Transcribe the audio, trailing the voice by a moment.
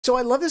So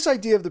I love this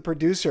idea of the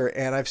producer,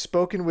 and I've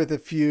spoken with a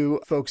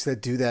few folks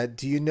that do that.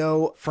 Do you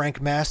know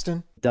Frank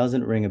Maston?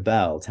 Doesn't ring a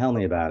bell. Tell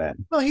me about it.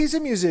 Well, he's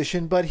a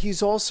musician, but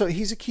he's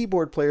a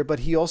keyboard player, but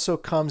he also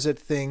comes at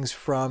things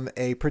from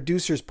a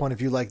producer's point of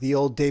view, like the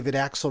old David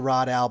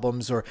Axelrod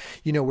albums, or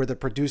where the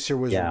producer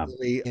was Yeah.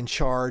 really in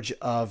charge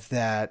of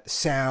that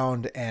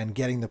sound and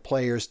getting the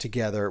players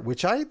together,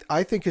 which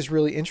I think is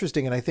really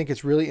interesting. And I think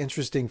it's really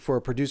interesting for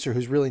a producer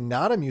who's really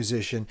not a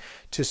musician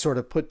to sort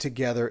of put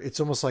together. It's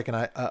almost like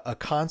a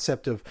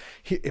concept of,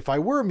 if I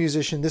were a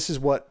musician, this is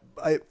what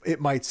it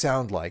might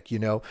sound like. Do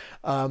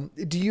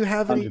you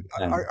have any?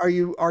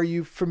 100%. Are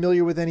you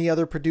familiar with any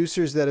other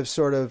producers that have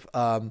sort of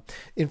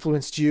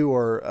influenced you,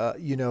 or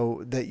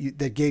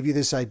that gave you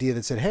this idea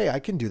that said, "Hey, I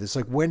can do this"?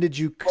 Like, when did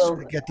you sort of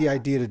Well, get the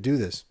idea to do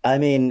this? I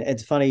mean,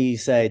 it's funny you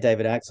say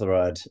David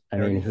Axelrod. I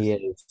There he mean, he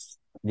is. is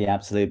the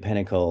absolute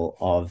pinnacle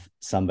of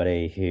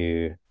somebody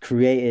who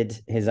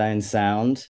created his own sound